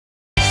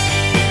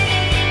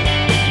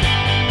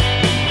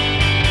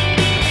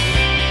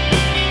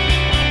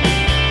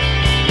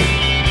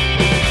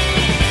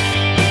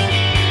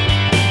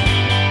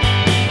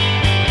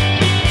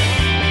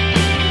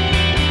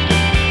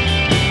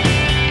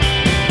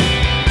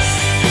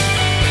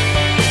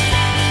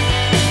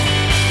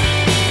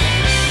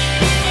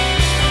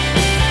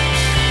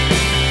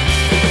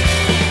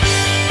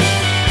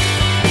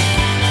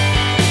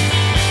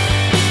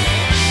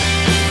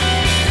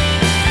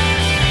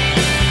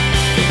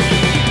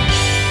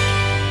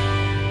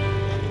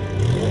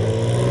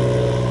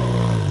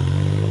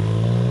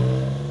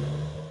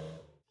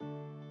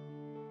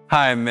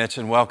Hi, I'm Mitch,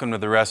 and welcome to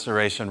the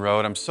Restoration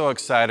Road. I'm so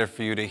excited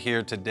for you to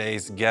hear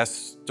today's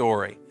guest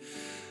story.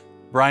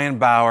 Brian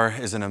Bauer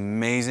is an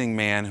amazing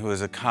man who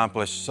has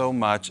accomplished so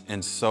much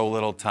in so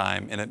little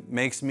time, and it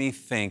makes me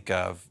think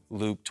of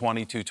Luke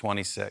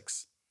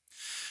 22:26.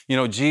 You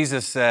know,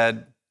 Jesus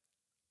said,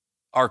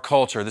 our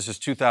culture, this is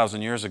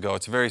 2,000 years ago,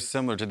 it's very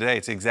similar today,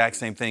 it's the exact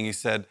same thing. He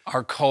said,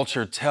 our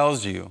culture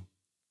tells you,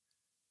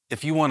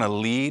 if you want to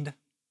lead,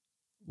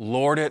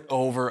 lord it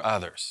over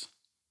others.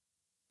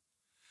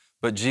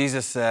 But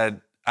Jesus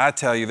said, I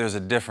tell you, there's a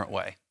different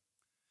way.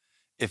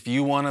 If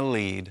you want to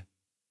lead,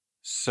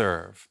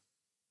 serve.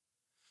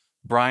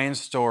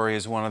 Brian's story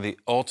is one of the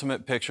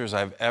ultimate pictures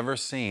I've ever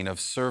seen of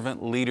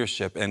servant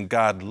leadership and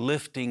God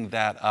lifting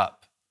that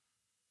up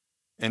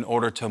in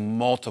order to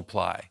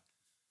multiply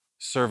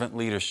servant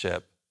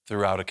leadership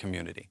throughout a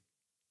community.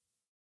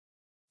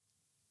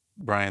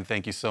 Brian,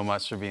 thank you so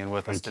much for being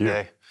with us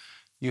today.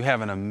 You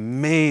have an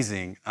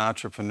amazing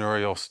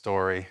entrepreneurial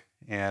story.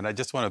 And I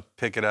just want to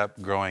pick it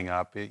up growing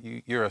up.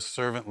 You're a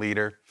servant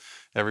leader.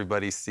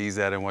 Everybody sees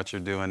that in what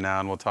you're doing now,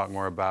 and we'll talk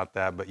more about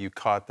that, but you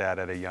caught that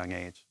at a young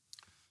age.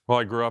 Well,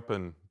 I grew up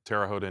in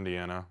Terre Haute,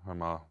 Indiana.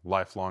 I'm a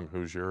lifelong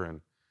Hoosier,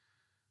 and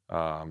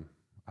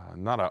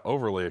not an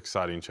overly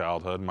exciting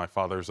childhood. My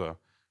father's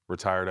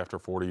retired after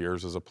 40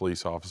 years as a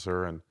police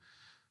officer, and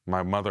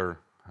my mother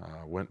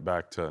went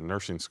back to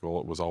nursing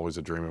school. It was always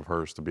a dream of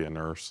hers to be a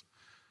nurse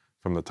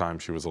from the time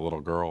she was a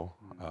little girl.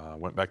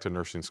 Went back to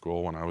nursing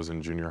school when I was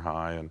in junior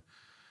high, and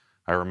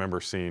I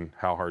remember seeing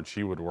how hard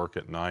she would work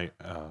at night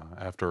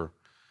after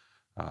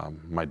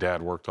my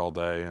dad worked all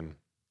day and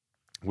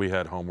we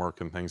had homework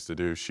and things to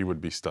do. She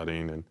would be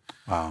studying, and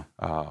Wow.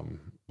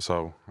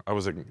 So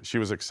she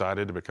was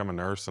excited to become a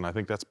nurse, and I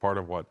think that's part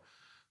of what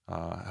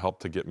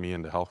helped to get me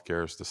into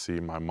healthcare, is to see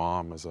my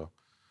mom as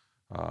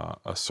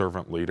a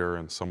servant leader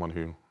and someone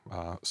who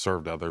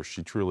served others.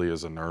 She truly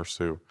is a nurse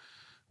who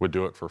would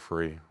do it for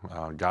free.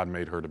 God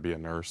made her to be a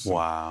nurse.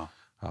 Wow.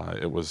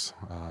 It was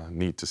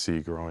neat to see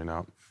growing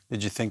up.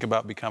 Did you think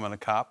about becoming a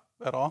cop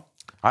at all?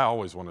 I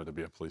always wanted to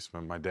be a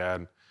policeman. My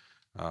dad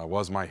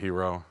was my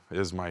hero,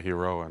 is my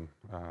hero, and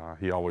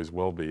he always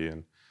will be.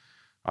 And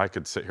I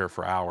could sit here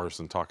for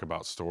hours and talk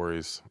about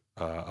stories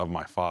of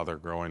my father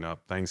growing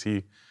up, things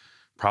he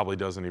probably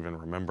doesn't even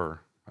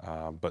remember,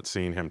 but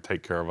seeing him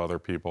take care of other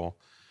people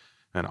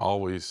and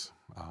always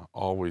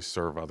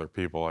serve other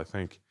people. I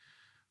think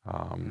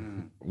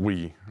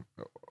we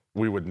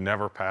would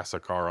never pass a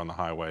car on the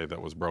highway that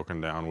was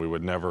broken down. We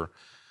would never,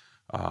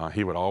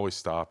 he would always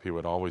stop, he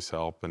would always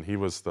help, and he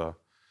was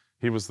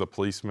the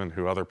policeman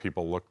who other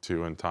people looked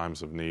to in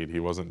times of need.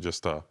 He wasn't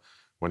just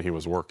when he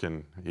was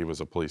working, he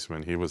was a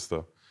policeman. He was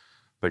the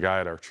guy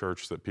at our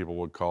church that people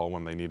would call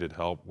when they needed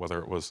help, whether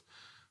it was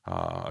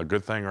a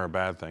good thing or a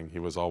bad thing. He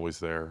was always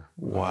there.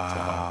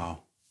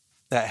 Wow.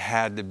 That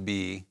had to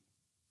be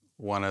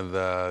one of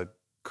the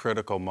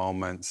critical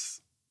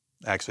moments.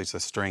 Actually, it's a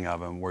string of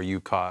them where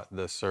you caught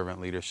the servant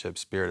leadership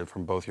spirit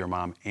from both your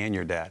mom and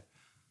your dad.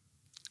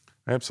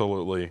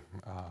 Absolutely.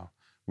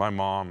 My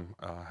mom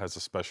has a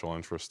special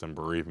interest in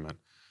bereavement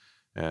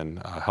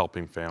and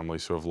helping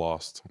families who have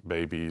lost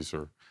babies,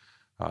 or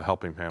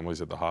helping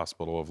families at the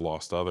hospital who have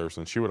lost others.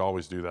 And she would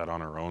always do that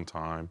on her own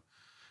time.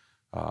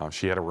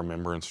 She had a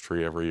remembrance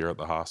tree every year at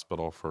the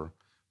hospital for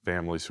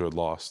families who had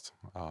lost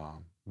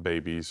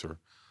babies or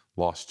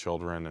lost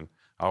children. And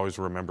I always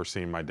remember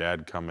seeing my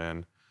dad come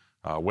in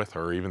with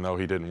her. Even though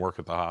he didn't work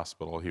at the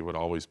hospital, he would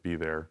always be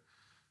there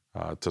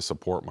to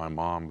support my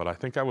mom. But I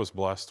think I was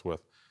blessed with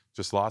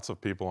just lots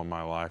of people in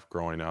my life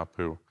growing up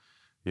who,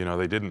 you know,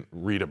 they didn't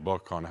read a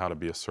book on how to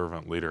be a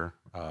servant leader.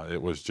 It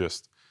was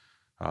just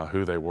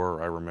who they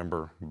were. I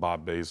remember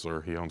Bob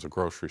Basler. He owns a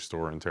grocery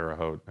store in Terre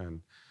Haute,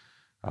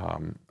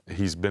 and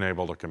he's been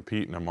able to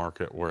compete in a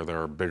market where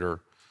there are bigger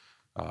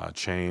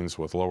chains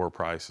with lower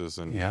prices,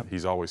 and Yep.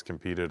 He's always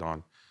competed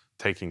on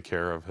taking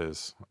care of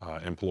his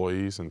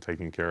employees and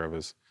taking care of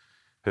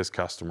his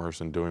customers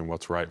and doing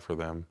what's right for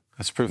them.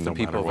 That's proof that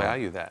people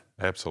value that.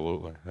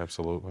 Absolutely,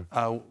 absolutely.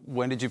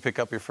 When did you pick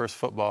up your first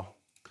football?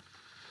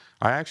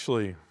 I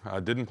actually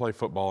didn't play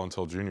football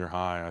until junior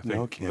high. I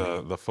No think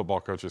kidding. the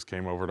football coaches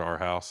came over to our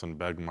house and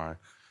begged my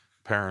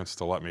parents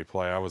to let me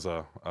play. I was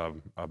a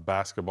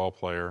basketball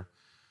player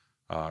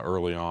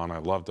early on. I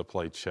loved to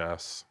play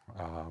chess,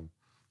 and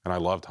I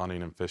loved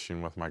hunting and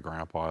fishing with my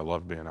grandpa. I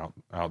loved being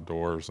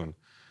outdoors, and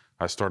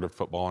I started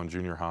football in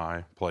junior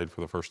high, played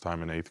for the first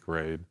time in 8th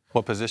grade.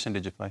 What position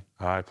did you play?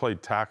 I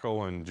played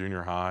tackle in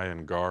junior high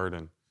and guard,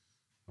 and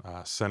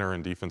center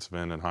and defensive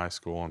end in high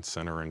school, and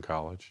center in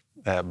college.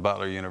 At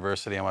Butler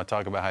University. I want to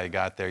talk about how you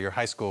got there. Your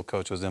high school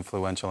coach was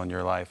influential in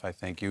your life. I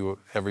think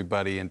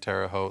everybody in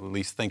Terre Haute at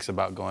least thinks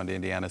about going to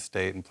Indiana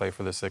State and play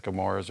for the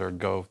Sycamores or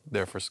go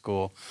there for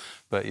school.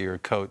 But your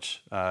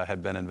coach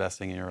had been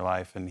investing in your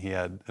life, and he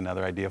had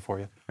another idea for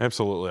you.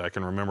 Absolutely. I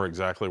can remember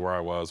exactly where I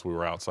was. We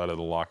were outside of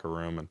the locker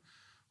room, and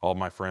all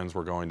my friends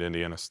were going to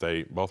Indiana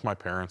State. Both my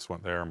parents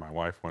went there. My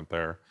wife went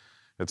there.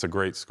 It's a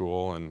great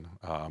school, and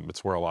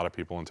it's where a lot of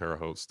people in Terre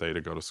Haute stay to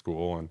go to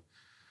school. And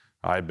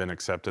I had been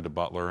accepted to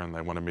Butler, and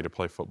they wanted me to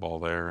play football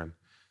there. And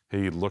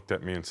he looked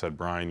at me and said,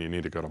 "Brian, you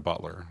need to go to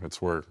Butler.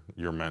 It's where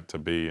you're meant to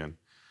be." And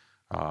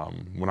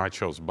when I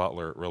chose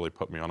Butler, it really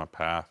put me on a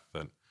path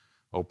that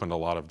opened a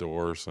lot of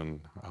doors,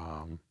 and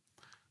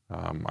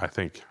I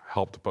think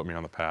helped to put me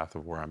on the path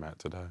of where I'm at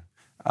today.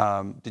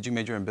 Did you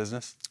major in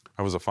business?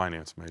 I was a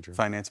finance major.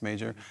 Finance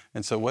major?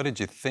 And so what did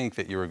you think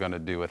that you were going to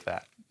do with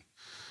that?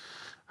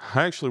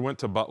 I actually went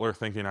to Butler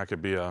thinking I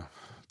could be a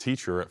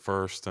teacher at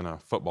first and a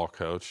football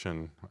coach,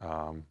 and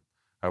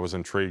I was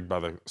intrigued by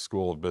the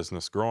School of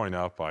Business. Growing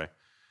up, I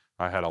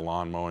had a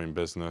lawn mowing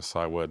business.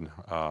 I would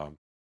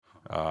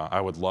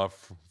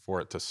love for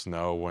it to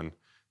snow. When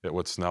it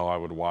would snow, I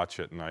would watch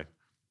it, and I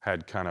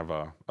had kind of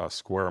a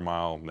square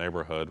mile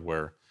neighborhood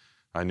where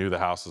I knew the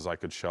houses I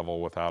could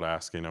shovel without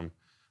asking them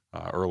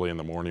early in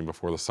the morning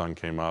before the sun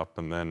came up,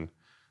 and then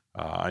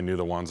I knew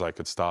the ones I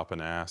could stop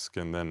and ask,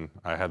 and then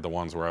I had the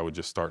ones where I would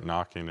just start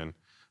knocking, and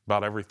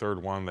about every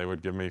third one they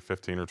would give me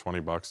 15 or 20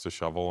 bucks to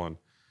shovel, and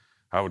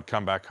I would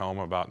come back home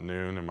about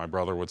noon, and my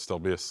brother would still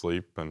be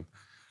asleep, and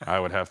I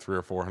would have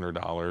 $300 or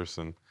 $400,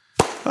 and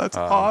That's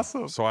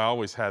awesome. so I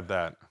always had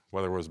that,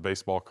 whether it was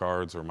baseball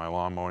cards or my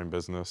lawn mowing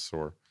business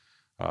or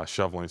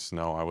shoveling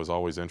snow. I was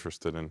always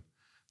interested in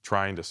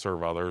trying to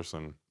serve others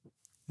and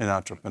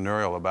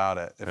entrepreneurial about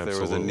it. If there was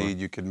a Absolutely. need,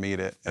 you could meet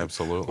it. And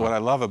Absolutely. what I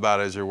love about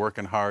it is you're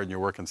working hard and you're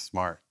working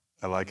smart.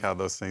 I like how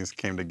those things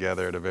came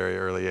together at a very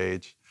early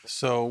age.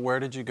 So where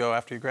did you go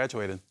after you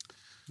graduated?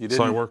 You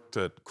So I didn't. worked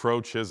at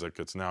Crowe Chiswick.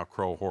 It's now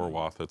Crowe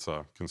Horwath. It's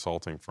a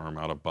consulting firm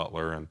out of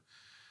Butler. And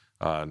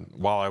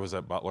while I was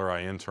at Butler,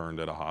 I interned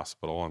at a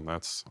hospital, and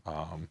that's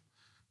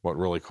what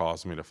really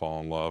caused me to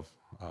fall in love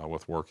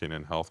with working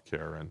in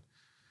healthcare. And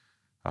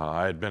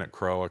I had been at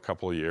Crowe a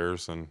couple of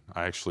years, and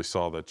I actually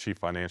saw the chief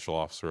financial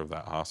officer of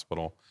that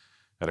hospital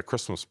at a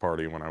Christmas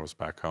party when I was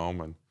back home.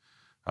 And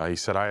he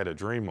said, "I had a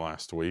dream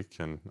last week,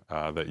 and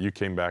that you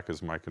came back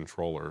as my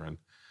controller." And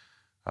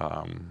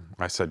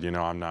I said,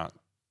 "I'm not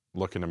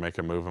looking to make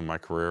a move in my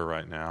career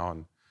right now."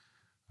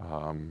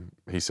 And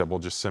he said, "Well,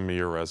 just send me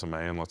your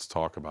resume and let's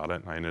talk about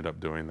it." And I ended up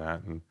doing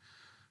that. And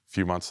a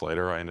few months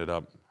later, I ended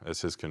up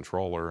as his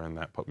controller, and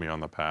that put me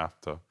on the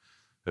path to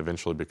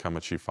eventually become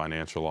a chief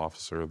financial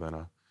officer, then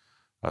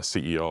a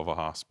CEO of a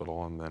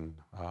hospital, and then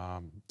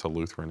to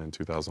Lutheran in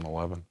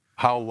 2011.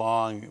 How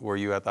long were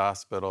you at the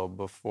hospital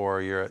before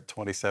you're at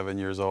 27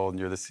 years old and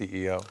you're the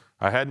CEO?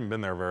 I hadn't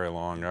been there very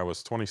long. I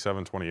was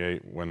 27,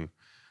 28 when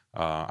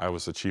I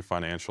was the chief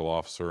financial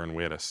officer, and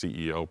we had a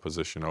CEO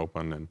position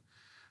open, and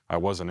I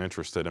wasn't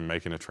interested in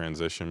making a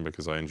transition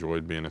because I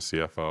enjoyed being a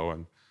CFO,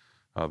 and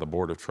the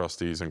board of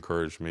trustees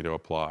encouraged me to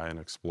apply and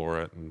explore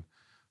it, and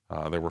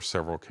there were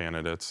several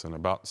candidates and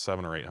about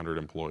 700 or 800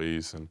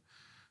 employees, and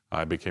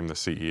I became the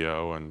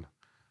CEO. And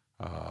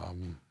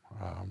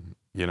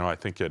I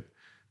think it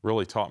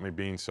really taught me,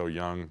 being so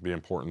young, the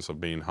importance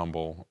of being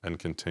humble and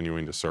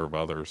continuing to serve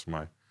others.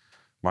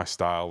 My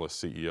style as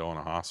CEO in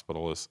a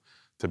hospital is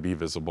to be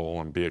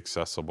visible and be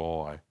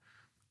accessible.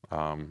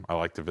 I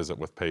like to visit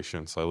with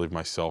patients. I leave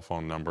my cell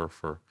phone number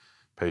for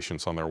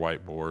patients on their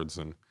whiteboards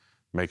and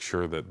make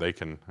sure that they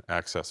can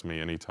access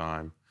me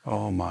anytime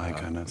Oh my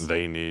goodness.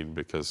 they need,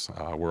 because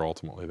we're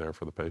ultimately there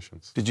for the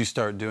patients. Did you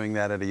start doing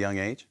that at a young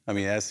age? I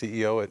mean, as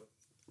CEO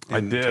I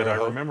did. Terre I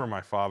Haute? remember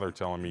my father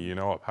telling me,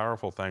 a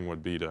powerful thing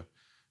would be to,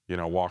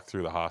 walk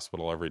through the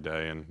hospital every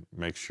day and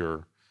make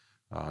sure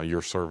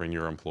you're serving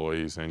your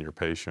employees and your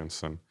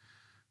patients. And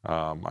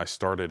I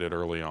started it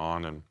early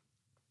on, and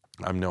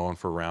I'm known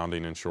for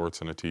rounding in shorts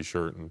and a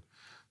t-shirt, and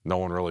no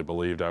one really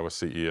believed I was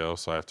CEO,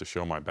 so I have to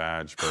show my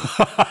badge.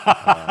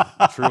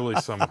 But truly,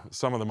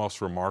 some of the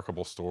most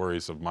remarkable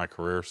stories of my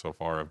career so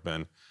far have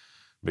been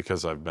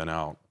because I've been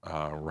out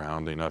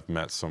rounding. I've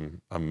met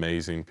some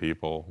amazing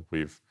people.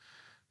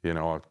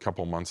 A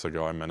couple months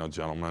ago, I met a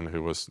gentleman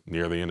who was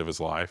near the end of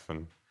his life,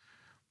 and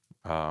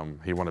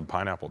he wanted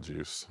pineapple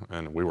juice,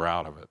 and we were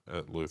out of it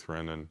at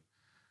Lutheran.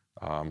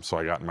 And so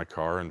I got in my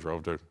car and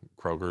drove to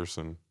Kroger's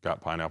and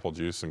got pineapple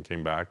juice and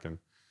came back and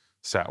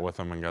sat with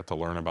him and got to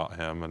learn about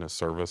him and his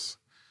service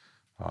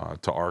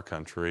to our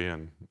country.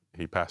 And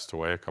he passed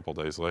away a couple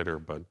days later.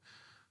 But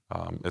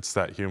it's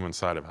that human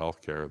side of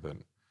healthcare that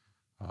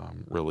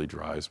really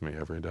drives me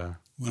every day.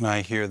 When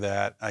I hear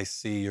that, I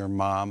see your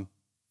mom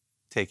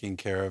taking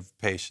care of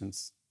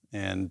patients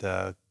and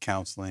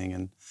counseling,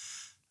 and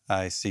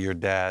I see your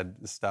dad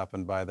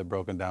stopping by the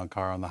broken down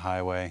car on the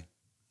highway.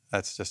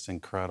 That's just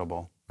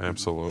incredible.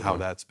 Absolutely. How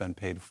that's been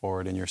paid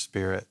forward in your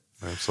spirit.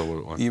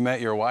 Absolutely. You met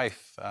your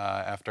wife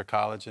after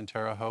college in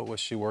Terre Haute.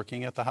 Was she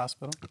working at the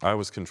hospital? I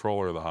was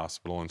controller of the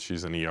hospital, and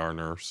she's an ER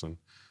nurse and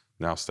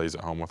now stays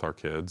at home with our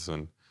kids.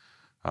 And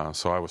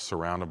so I was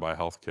surrounded by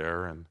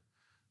healthcare, and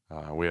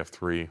we have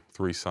three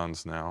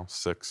sons now,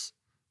 6,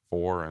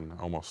 4, and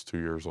almost 2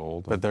 years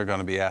old. But they're going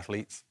to be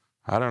athletes?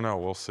 I don't know.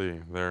 We'll see.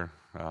 They're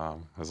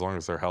as long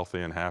as they're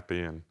healthy and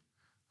happy, and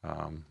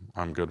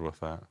I'm good with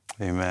that.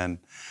 Amen.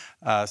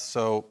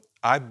 So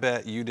I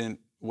bet you didn't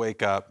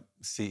wake up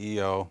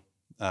CEO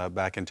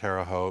back in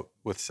Terre Haute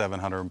with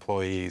 700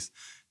 employees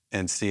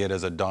and see it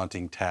as a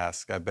daunting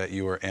task. I bet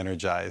you were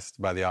energized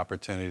by the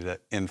opportunity to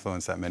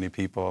influence that many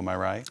people. Am I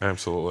right?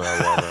 Absolutely, I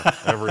love it.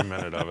 Every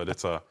minute of it.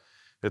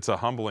 It's a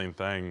humbling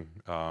thing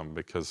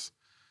because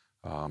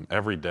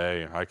every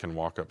day I can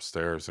walk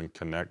upstairs and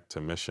connect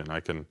to mission.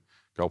 I can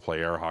go play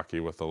air hockey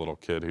with a little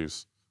kid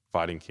who's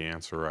fighting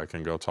cancer. I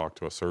can go talk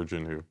to a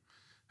surgeon who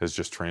has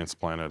just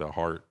transplanted a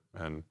heart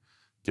and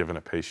given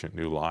a patient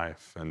new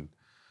life. And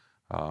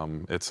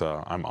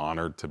I'm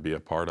honored to be a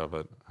part of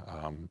it.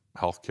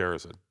 Healthcare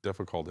is a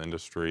difficult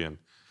industry, and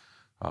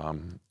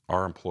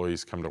our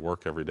employees come to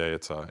work every day.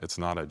 It's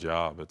not a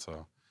job.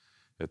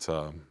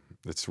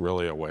 It's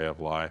really a way of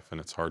life, and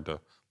it's hard to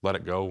let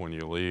it go when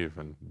you leave.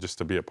 And just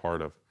to be a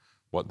part of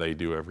what they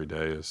do every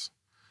day is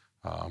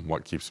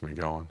what keeps me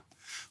going.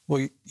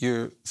 Well,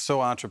 you're so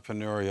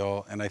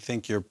entrepreneurial, and I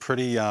think you're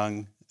pretty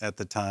young at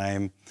the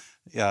time.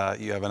 You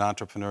have an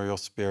entrepreneurial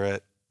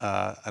spirit.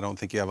 I don't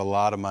think you have a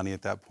lot of money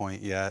at that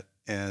point yet,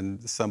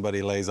 and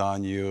somebody lays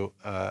on you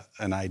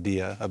an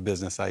idea, a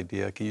business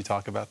idea. Can you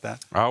talk about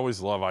that? I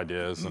always love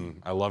ideas,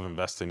 and I love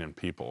investing in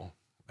people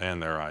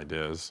and their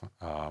ideas.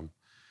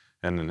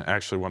 And then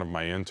actually one of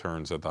my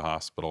interns at the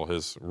hospital,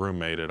 his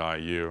roommate at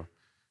IU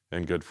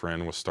and good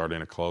friend, was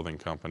starting a clothing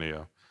company,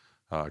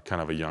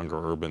 kind of a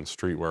younger urban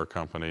streetwear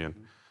company, and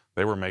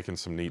they were making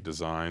some neat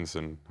designs,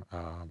 and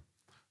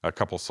a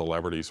couple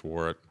celebrities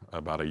wore it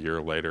about a year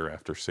later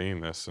after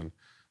seeing this, and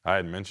I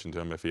had mentioned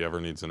to him if he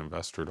ever needs an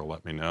investor to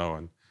let me know.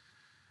 And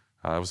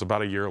it was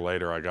about a year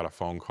later I got a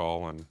phone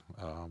call, and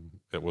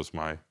it was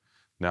my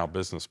now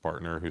business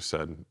partner who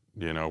said,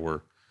 you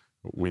know,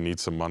 we need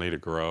some money to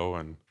grow,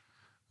 and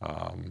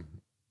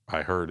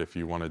I heard if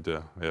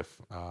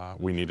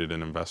we needed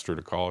an investor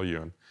to call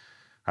you. And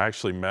I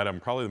actually met him.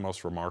 Probably the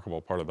most remarkable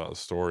part about the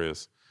story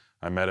is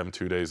I met him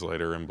 2 days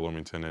later in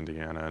Bloomington,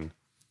 Indiana,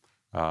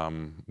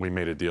 and we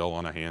made a deal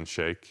on a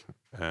handshake,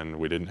 and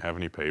we didn't have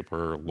any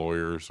paper or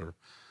lawyers or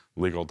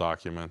legal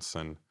documents,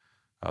 and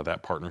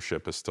that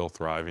partnership is still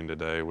thriving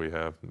today. We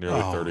have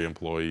nearly 30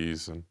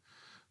 employees and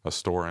a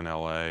store in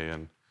LA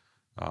and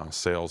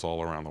sales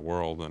all around the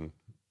world, and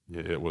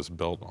it was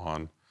built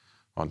on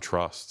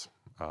trust.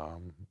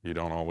 You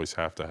don't always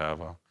have to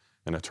have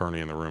an attorney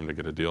in the room to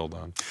get a deal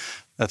done.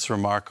 That's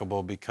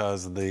remarkable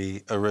because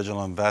the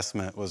original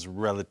investment was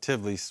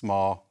relatively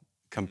small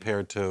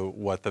compared to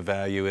what the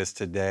value is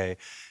today.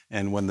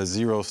 And when the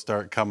zeros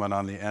start coming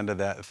on the end of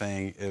that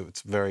thing,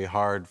 it's very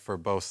hard for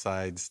both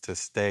sides to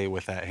stay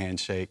with that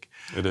handshake.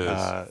 It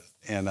is.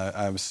 And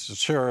I'm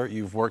sure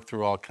you've worked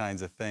through all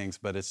kinds of things,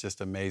 but it's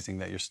just amazing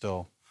that you're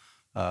still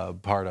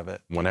part of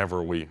it.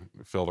 Whenever we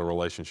feel the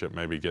relationship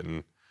maybe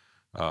getting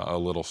a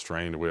little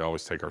strained, we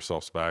always take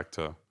ourselves back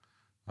to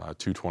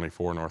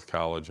 224 North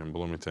College in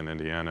Bloomington,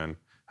 Indiana, and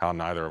how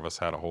neither of us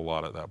had a whole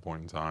lot at that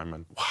point in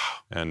time,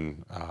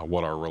 and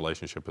what our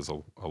relationship has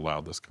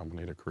allowed this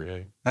company to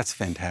create. That's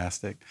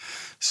fantastic.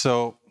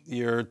 So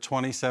you're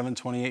 27,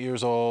 28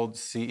 years old,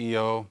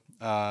 CEO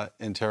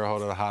in Terre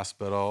Haute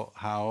Hospital.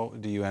 How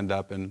do you end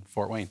up in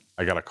Fort Wayne?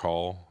 I got a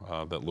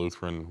call that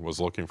Lutheran was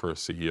looking for a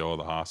CEO of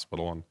the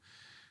hospital, and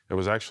it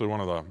was actually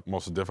one of the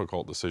most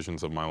difficult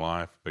decisions of my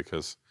life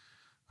because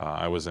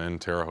I was in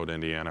Terre Haute,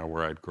 Indiana,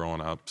 where I'd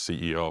grown up,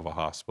 CEO of a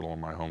hospital in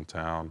my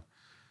hometown,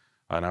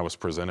 and I was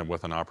presented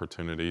with an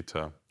opportunity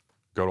to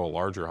go to a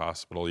larger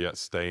hospital, yet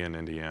stay in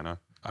Indiana.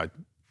 I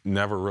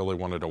never really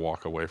wanted to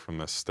walk away from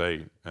this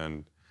state,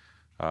 and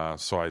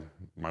so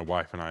my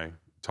wife and I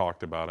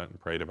talked about it and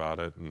prayed about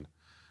it, and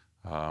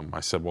I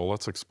said, well,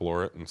 let's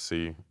explore it and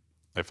see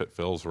if it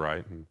feels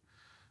right. And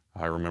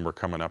I remember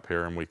coming up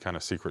here, and we kind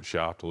of secret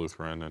shopped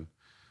Lutheran, and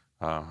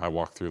I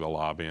walked through the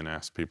lobby and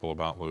asked people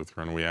about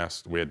Lutheran. We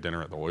had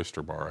dinner at the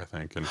Oyster Bar, I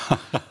think, and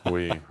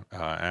we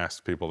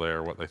asked people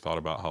there what they thought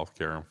about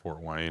healthcare in Fort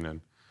Wayne.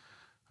 And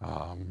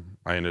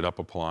I ended up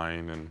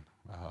applying and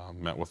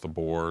met with the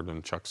board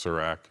and Chuck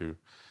Surak, who,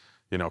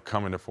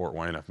 coming to Fort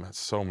Wayne, I've met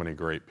so many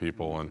great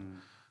people,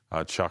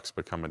 and Chuck's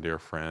become a dear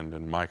friend,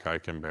 and Mike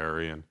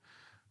Eikenberry,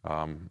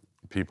 and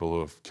people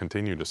who have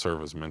continued to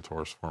serve as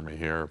mentors for me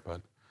here.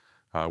 But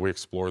we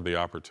explored the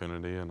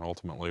opportunity, and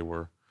ultimately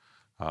were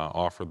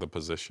offered the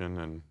position,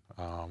 and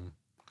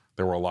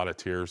there were a lot of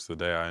tears the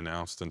day I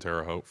announced in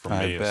Terre Haute, for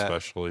me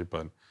especially,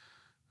 but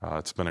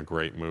it's been a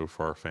great move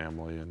for our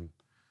family, and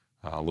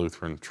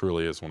Lutheran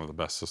truly is one of the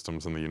best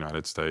systems in the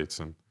United States,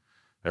 and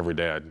every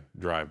day I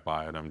drive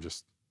by it, I'm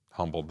just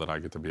humbled that I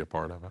get to be a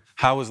part of it.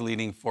 How was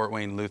leading Fort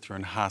Wayne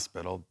Lutheran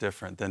Hospital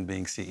different than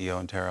being CEO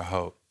in Terre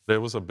Haute? It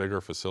was a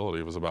bigger facility.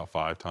 It was about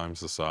 5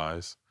 times the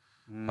size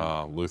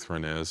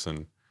Lutheran is,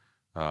 and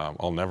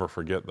I'll never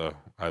forget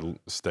I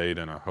stayed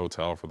in a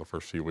hotel for the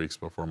first few weeks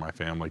before my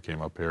family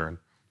came up here, and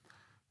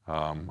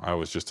I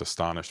was just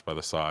astonished by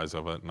the size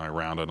of it, and I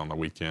rounded on the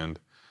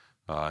weekend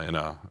in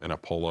a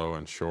polo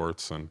and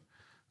shorts, and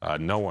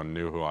no one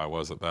knew who I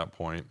was at that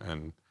point,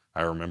 and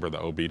I remember the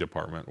OB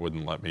department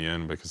wouldn't let me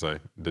in because I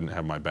didn't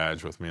have my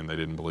badge with me, and they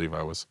didn't believe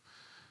I was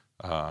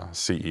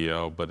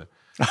CEO, but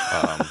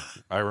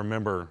I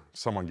remember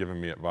someone giving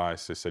me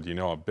advice. They said,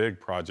 a big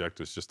project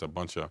is just a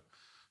bunch of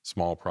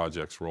small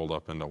projects rolled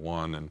up into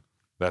one, and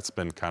that's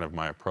been kind of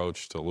my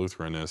approach to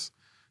Lutheran is,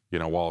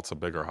 while it's a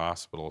bigger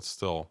hospital, it's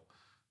still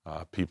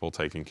people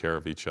taking care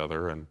of each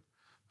other, and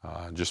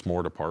just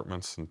more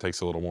departments, and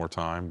takes a little more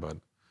time, but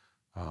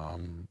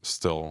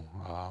still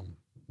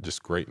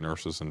just great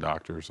nurses and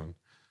doctors and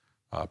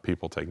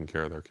people taking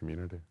care of their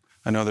community.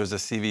 I know there's a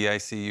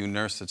CVICU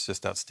nurse that's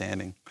just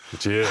outstanding.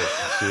 She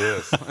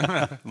is.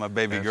 My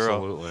baby girl.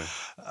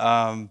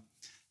 Absolutely.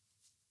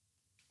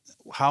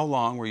 How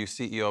long were you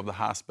CEO of the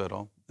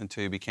hospital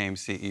until you became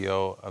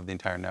CEO of the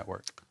entire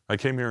network? I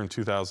came here in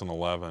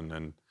 2011,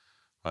 and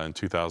in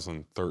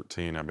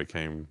 2013 I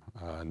became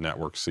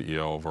network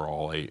CEO over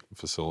all 8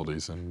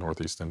 facilities in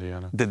Northeast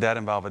Indiana. Did that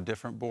involve a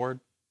different board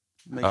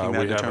making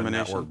that we determination? have a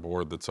network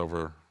board that's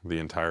over the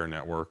entire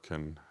network,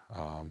 and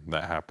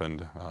that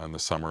happened in the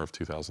summer of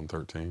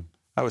 2013.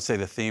 I would say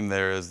the theme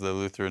there is the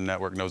Lutheran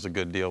Network knows a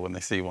good deal when they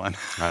see one.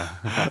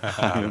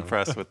 I'm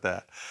impressed with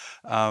that.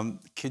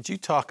 Could you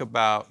talk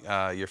about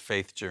your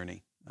faith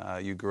journey?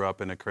 You grew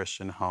up in a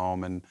Christian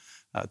home, and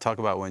talk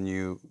about when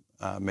you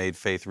made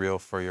faith real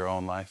for your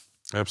own life.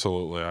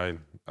 Absolutely.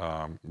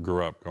 I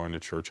grew up going to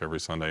church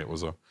every Sunday. It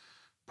was a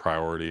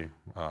priority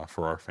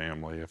for our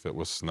family. If it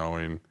was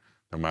snowing,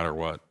 no matter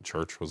what,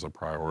 church was a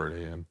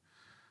priority. And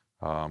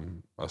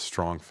a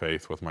strong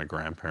faith with my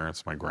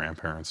grandparents. My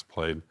grandparents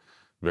played a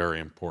very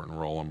important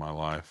role in my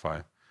life.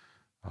 I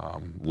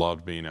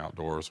loved being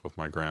outdoors with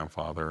my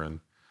grandfather, and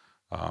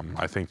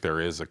I think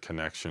there is a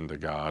connection to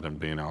God and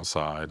being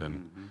outside.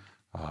 And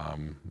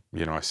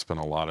I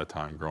spent a lot of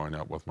time growing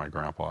up with my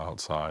grandpa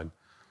outside.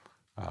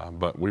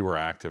 But we were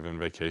active in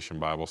Vacation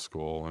Bible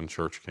School and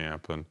church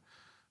camp, and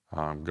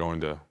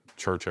going to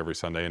church every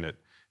Sunday. And it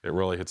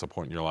really hits a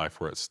point in your life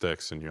where it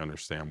sticks and you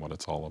understand what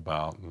it's all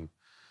about. And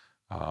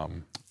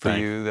for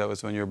you, that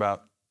was when you were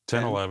about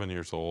 10, 11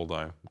 years old.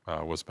 I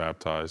was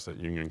baptized at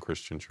Union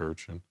Christian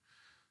Church in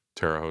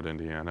Terre Haute,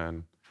 Indiana.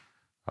 And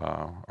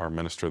our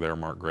minister there,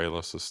 Mark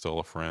Graylis, is still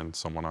a friend,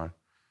 someone I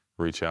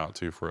reach out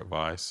to for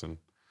advice. And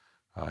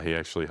he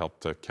actually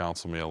helped to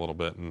counsel me a little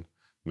bit in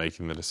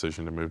making the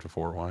decision to move to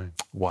Fort Wayne.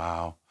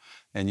 Wow.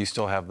 And you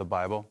still have the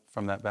Bible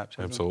from that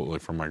baptism? Absolutely,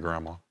 from my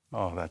grandma.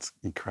 Oh, that's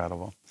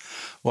incredible.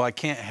 Well, I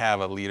can't have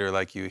a leader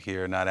like you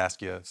here not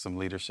ask you some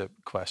leadership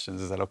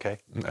questions. Is that okay?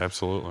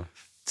 Absolutely.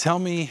 Tell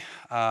me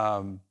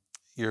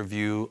your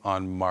view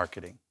on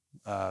marketing.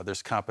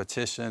 There's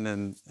competition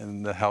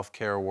in the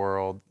healthcare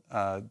world.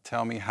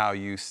 Tell me how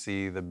you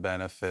see the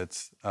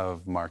benefits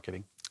of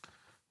marketing.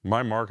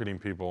 My marketing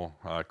people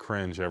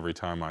cringe every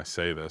time I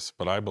say this,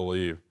 but I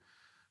believe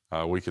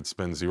we could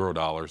spend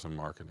 $0 in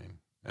marketing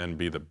and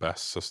be the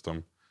best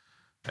system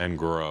and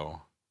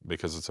grow,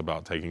 because it's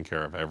about taking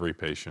care of every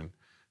patient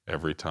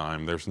every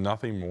time. There's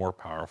nothing more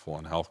powerful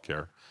in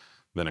healthcare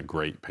than a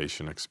great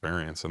patient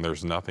experience, and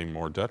there's nothing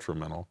more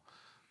detrimental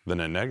than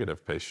a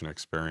negative patient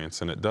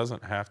experience. And it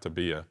doesn't have to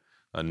be a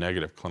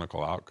negative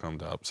clinical outcome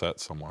to upset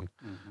someone.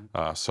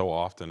 So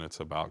often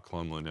it's about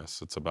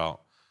cleanliness. It's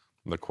about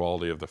the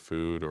quality of the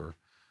food, or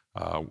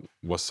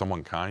was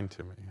someone kind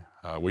to me?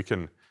 We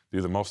can do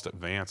the most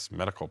advanced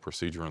medical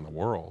procedure in the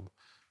world.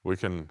 We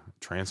can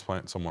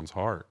transplant someone's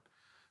heart.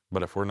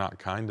 But if we're not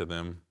kind to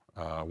them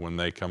when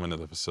they come into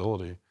the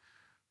facility,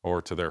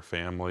 or to their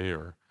family,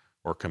 or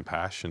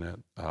compassionate,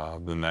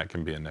 then that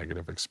can be a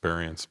negative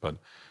experience. But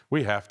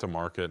we have to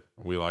market.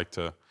 We like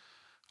to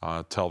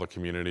tell the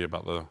community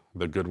about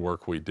the good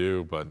work we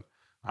do, but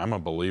I'm a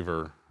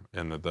believer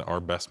in that our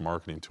best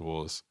marketing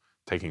tool is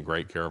taking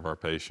great care of our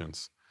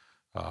patients,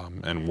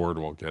 and word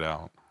will get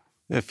out.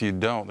 If you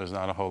don't, there's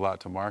not a whole lot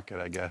to market,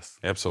 I guess.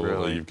 Absolutely.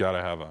 Really. You've got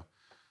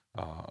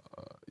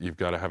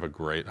to have a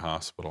great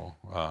hospital,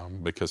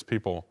 because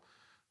people,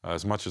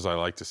 as much as I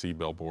like to see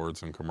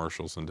billboards and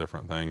commercials and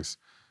different things,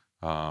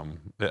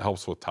 it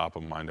helps with top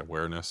of mind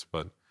awareness.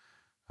 But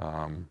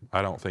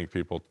I don't think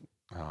people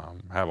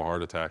have a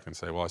heart attack and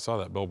say, well, I saw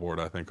that billboard,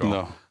 I think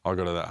I'll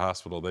go to that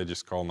hospital. They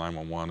just call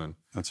 911 and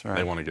That's right.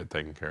 They want to get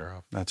taken care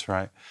of. That's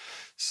right.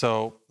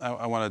 So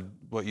I wanted,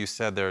 what you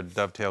said there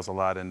dovetails a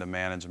lot into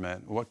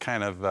management. What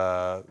kind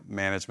of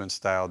management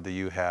style do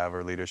you have,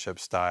 or leadership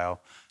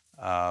style,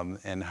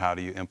 and how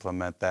do you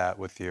implement that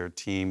with your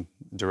team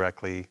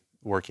directly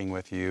working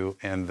with you,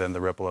 and then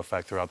the ripple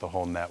effect throughout the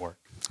whole network?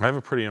 I have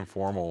a pretty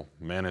informal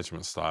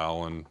management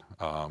style, and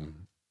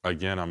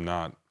again,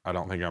 I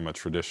don't think I'm a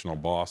traditional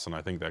boss, and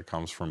I think that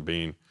comes from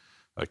being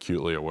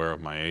acutely aware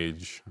of my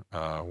age.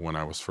 When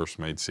I was first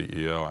made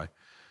CEO,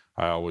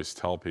 I always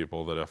tell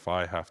people that if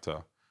I have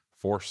to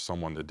force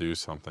someone to do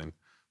something,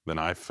 then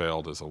I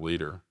failed as a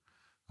leader.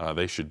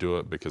 They should do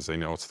it because they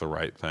know it's the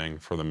right thing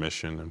for the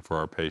mission and for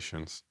our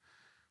patients,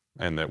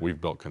 and that we've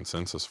built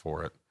consensus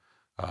for it.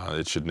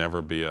 It should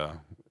never be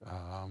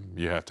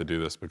you have to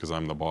do this because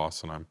I'm the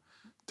boss and I'm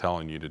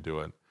telling you to do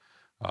it.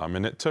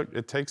 And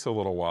it takes a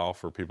little while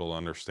for people to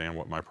understand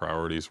what my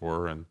priorities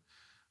were,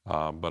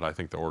 but I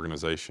think the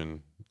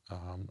organization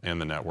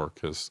and the network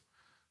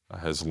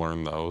has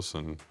learned those.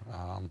 And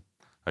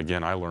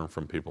again, I learn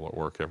from people at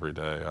work every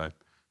day.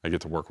 I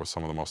get to work with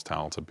some of the most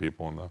talented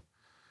people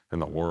in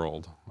the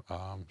world.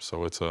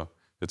 So it's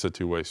a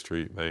two-way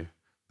street. They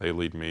they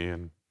lead me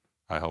and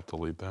I help to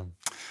lead them.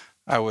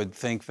 I would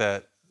think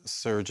that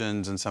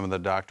surgeons and some of the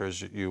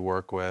doctors you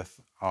work with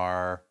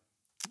are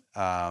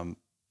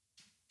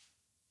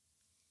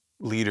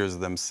leaders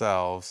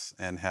themselves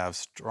and have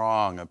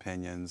strong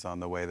opinions on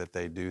the way that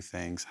they do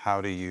things. How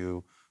do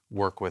you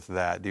work with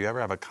that? Do you ever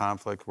have a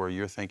conflict where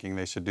you're thinking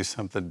they should do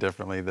something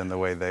differently than the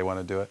way they want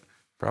to do it?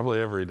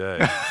 Probably every day.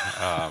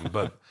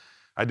 But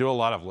I do a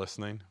lot of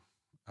listening.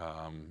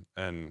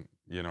 And,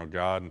 you know,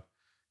 God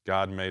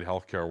made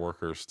healthcare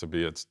workers to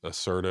be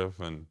assertive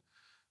and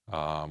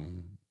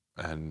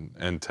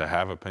to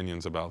have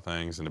opinions about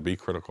things and to be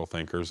critical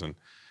thinkers.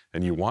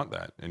 And you want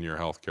that in your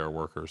healthcare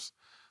workers.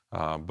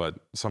 But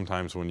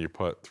sometimes when you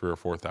put 3,000 or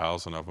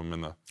 4,000 of them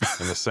in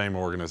the same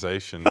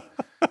organization,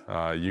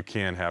 you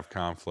can have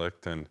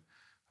conflict. And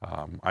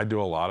I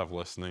do a lot of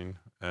listening,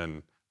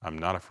 and I'm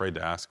not afraid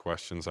to ask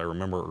questions. I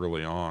remember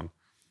early on,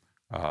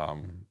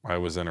 I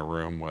was in a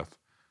room with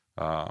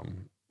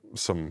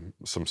some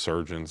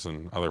surgeons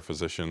and other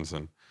physicians,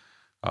 and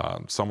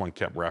someone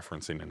kept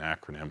referencing an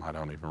acronym. I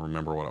don't even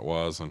remember what it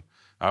was, and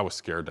I was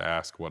scared to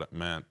ask what it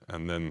meant.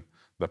 And then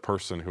the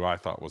person who I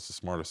thought was the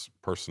smartest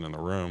person in the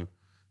room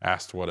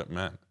asked what it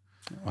meant.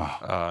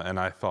 Wow. And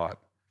I thought,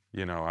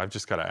 you know, I've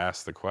just got to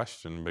ask the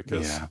question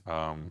because,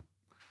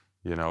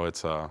 you know,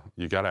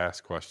 you got to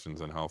ask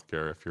questions in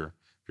healthcare. If you're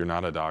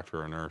not a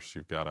doctor or a nurse,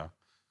 you've got to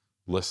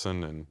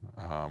listen. And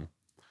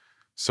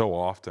so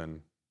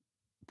often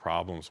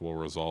problems will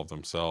resolve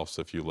themselves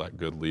if you let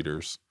good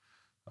leaders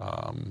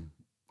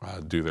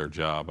do their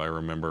job. I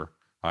remember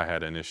I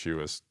had an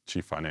issue as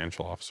chief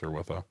financial officer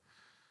with a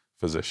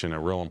physician, a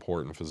real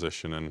important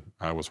physician, and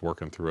I was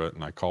working through it,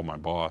 and I called my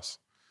boss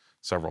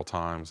several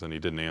times, and he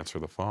didn't answer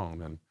the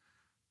phone, and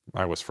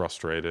I was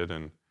frustrated,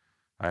 and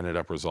I ended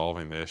up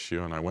resolving the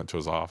issue, and I went to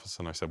his office,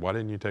 and I said, "Why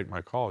didn't you take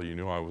my call? You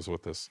knew I was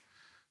with this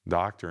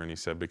doctor." And he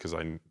said,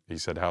 he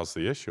said, "How's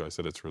the issue?" I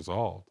said, "It's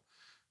resolved."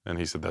 And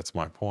he said, "That's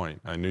my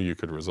point. I knew you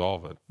could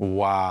resolve it."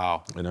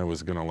 Wow. And I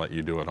was going to let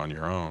you do it on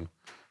your own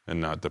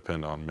and not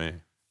depend on me.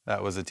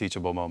 That was a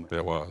teachable moment.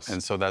 It was.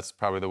 And so that's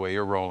probably the way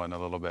you're rolling a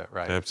little bit,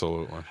 right?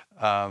 Absolutely.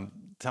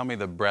 Tell me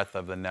the breadth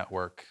of the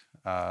network.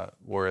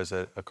 Where is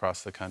it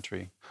across the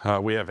country?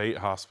 We have 8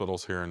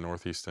 hospitals here in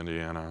Northeast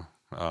Indiana.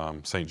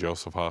 St.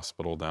 Joseph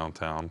Hospital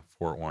downtown,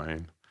 Fort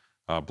Wayne,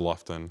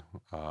 Bluffton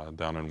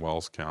down in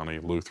Wells County,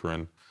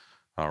 Lutheran,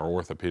 our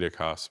orthopedic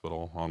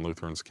hospital on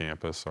Lutheran's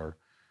campus, our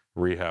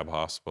rehab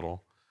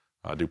hospital,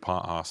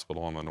 DuPont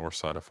Hospital on the north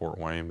side of Fort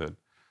Wayne that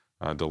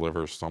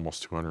delivers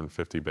almost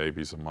 250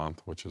 babies a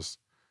month, which is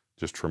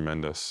just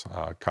tremendous.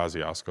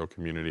 Kosciuszko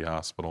Community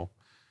Hospital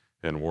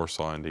in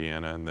Warsaw,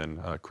 Indiana, and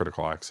then a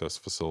critical access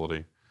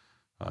facility,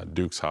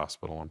 Duke's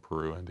Hospital in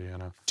Peru,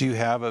 Indiana. Do you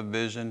have a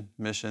vision,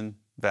 mission,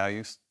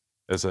 values?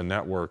 As a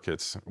network,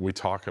 we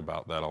talk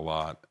about that a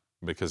lot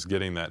because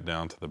getting that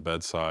down to the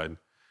bedside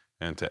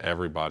and to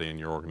everybody in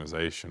your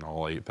organization,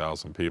 all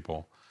 8,000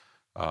 people,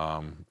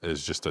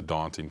 is just a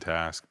daunting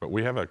task. But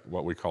we have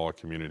what we call a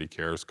community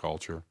cares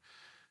culture,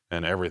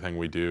 and everything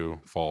we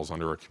do falls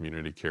under a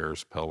community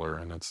cares pillar,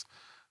 and it's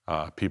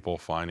people,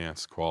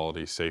 finance,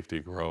 quality, safety,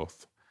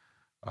 growth.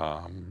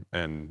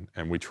 And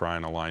we try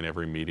and align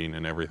every meeting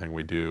and everything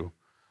we do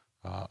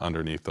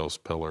underneath those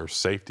pillars.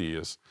 Safety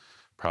is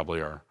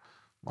probably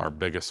our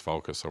biggest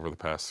focus over the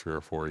past 3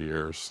 or 4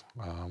 years.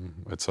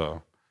 It's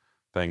a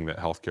thing that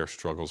healthcare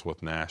struggles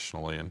with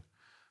nationally, and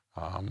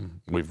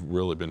we've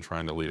really been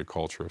trying to lead a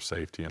culture of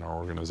safety in our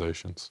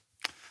organizations.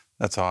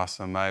 That's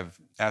awesome. I've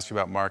asked you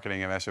about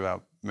marketing, I've asked you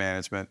about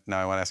management.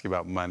 Now I want to ask you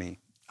about money.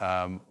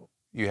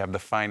 You have the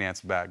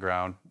finance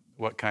background.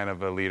 What kind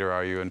of a leader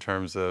are you in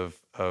terms of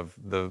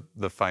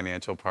the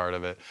financial part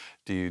of it?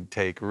 Do you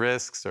take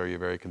risks? Or are you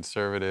very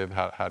conservative?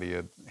 How do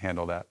you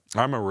handle that?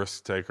 I'm a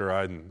risk taker.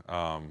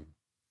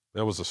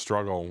 It was a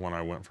struggle when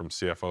I went from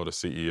CFO to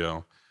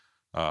CEO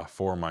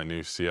for my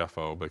new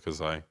CFO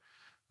because I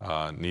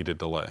needed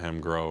to let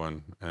him grow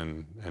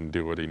and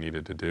do what he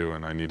needed to do,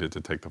 and I needed to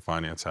take the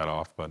finance hat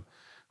off. But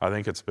I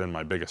think it's been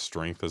my biggest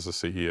strength as a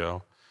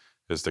CEO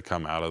is to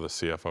come out of the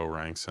CFO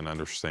ranks and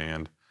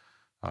understand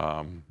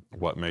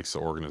what makes the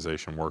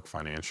organization work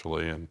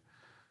financially. And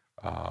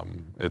I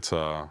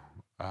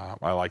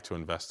like to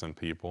invest in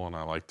people, and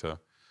I like to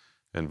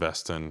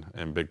invest in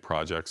big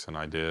projects and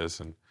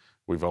ideas. And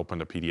we've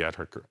opened a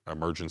pediatric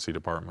emergency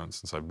department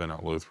since I've been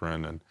at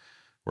Lutheran, and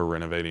we're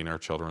renovating our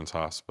children's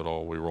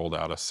hospital. We rolled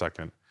out a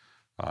second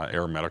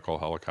air medical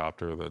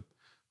helicopter that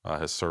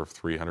has served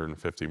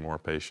 350 more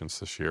patients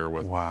this year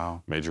with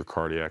major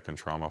cardiac and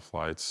trauma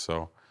flights.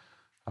 So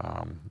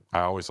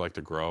I always like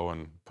to grow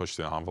and push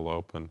the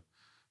envelope and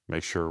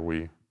make sure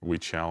we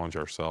challenge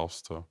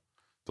ourselves to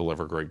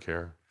deliver great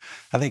care.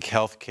 I think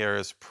healthcare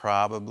is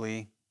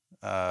probably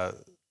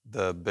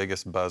the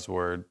biggest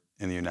buzzword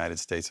in the United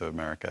States of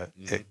America.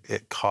 Mm-hmm.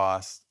 It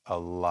costs a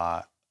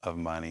lot of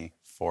money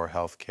for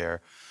healthcare.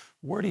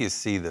 Where do you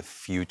see the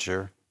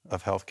future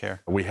of healthcare?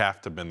 We have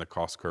to bend the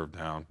cost curve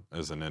down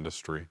as an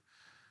industry.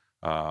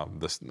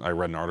 I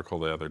read an article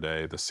the other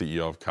day, the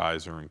CEO of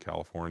Kaiser in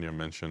California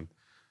mentioned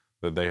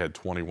that they had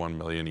 21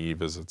 million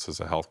e-visits as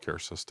a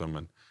healthcare system,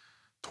 and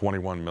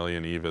 21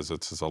 million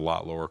e-visits is a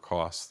lot lower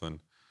cost than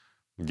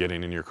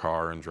getting in your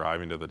car and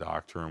driving to the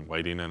doctor and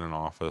waiting in an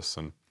office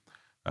and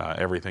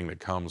everything that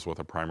comes with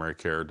a primary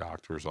care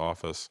doctor's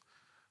office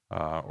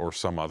or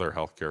some other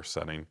healthcare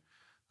setting.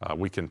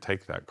 We can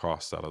take that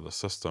cost out of the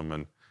system,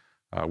 and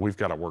we've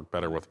got to work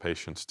better with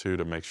patients too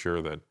to make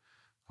sure that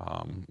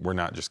we're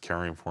not just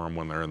caring for them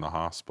when they're in the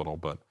hospital,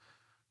 but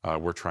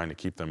we're trying to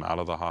keep them out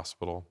of the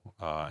hospital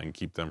and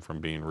keep them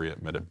from being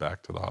readmitted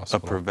back to the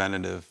hospital. A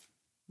preventative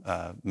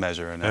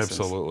measure in essence.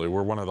 Absolutely.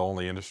 We're one of the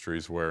only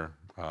industries where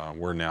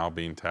we're now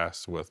being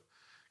tasked with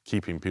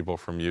keeping people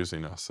from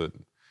using us.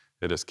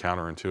 It is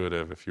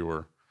counterintuitive. If you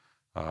were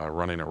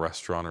running a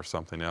restaurant or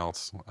something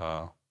else,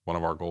 one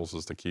of our goals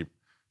is to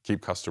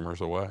keep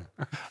customers away.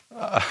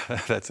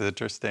 That's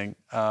interesting.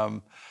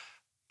 I'm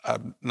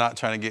not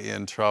trying to get you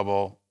in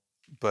trouble,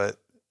 but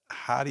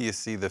how do you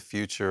see the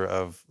future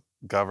of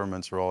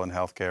government's role in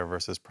healthcare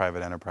versus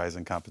private enterprise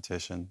and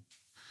competition?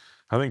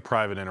 I think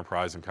private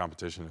enterprise and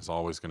competition is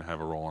always going to have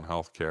a role in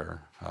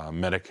healthcare.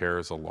 Medicare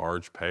is a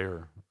large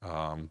payer,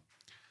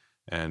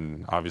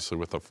 and obviously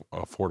with the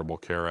Affordable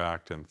Care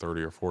Act and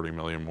 30 or 40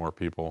 million more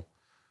people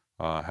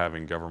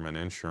having government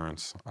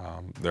insurance,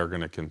 they're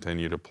going to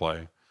continue to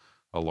play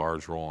a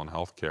large role in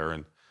healthcare.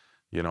 And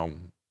you know,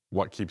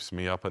 what keeps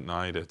me up at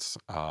night, it's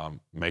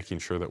making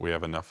sure that we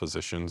have enough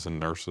physicians and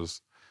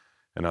nurses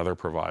and other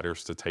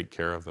providers to take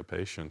care of the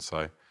patients.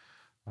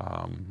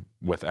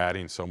 With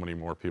adding so many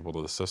more people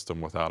to the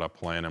system without a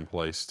plan in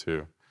place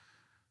to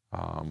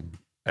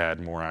add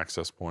more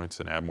access points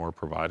and add more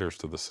providers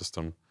to the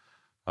system,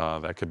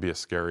 that could be a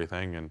scary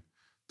thing in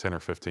 10 or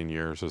 15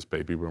 years as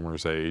baby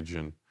boomers age,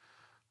 and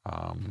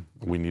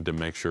we need to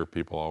make sure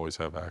people always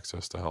have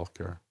access to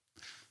healthcare.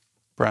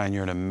 Brian,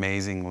 you're an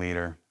amazing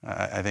leader.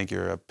 I think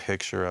you're a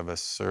picture of a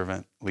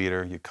servant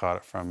leader. You caught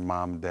it from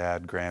mom,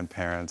 dad,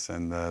 grandparents,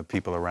 and the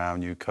people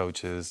around you,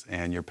 coaches,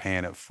 and you're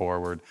paying it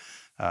forward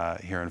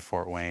here in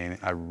Fort Wayne.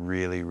 I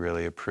really,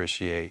 really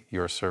appreciate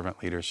your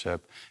servant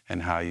leadership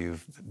and how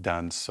you've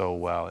done so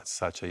well at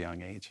such a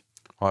young age.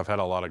 Well, I've had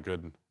a lot of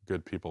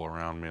good people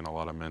around me and a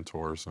lot of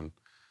mentors, and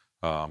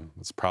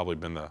it's probably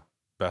been the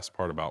best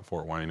part about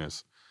Fort Wayne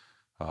is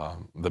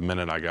the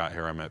minute I got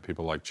here, I met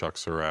people like Chuck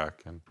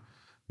Surak and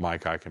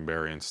Mike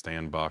Eikenberry and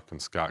Stan Buck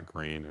and Scott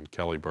Green and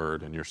Kelly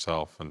Bird and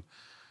yourself. And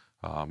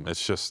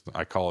it's just,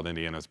 I call it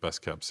Indiana's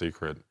best kept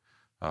secret.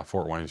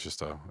 Fort Wayne's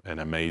just an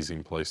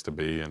amazing place to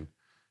be, and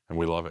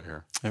we love it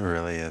here. It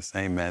really is.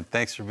 Amen.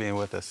 Thanks for being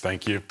with us.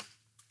 Thank you.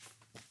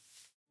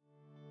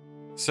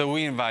 So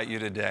we invite you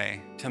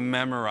today to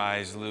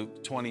memorize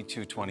Luke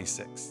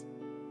 22:26.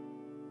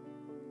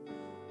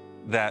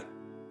 That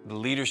the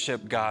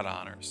leadership God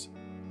honors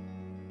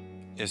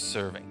is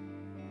serving.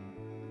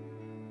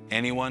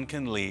 Anyone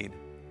can lead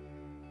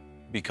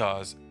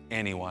because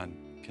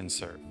anyone can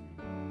serve.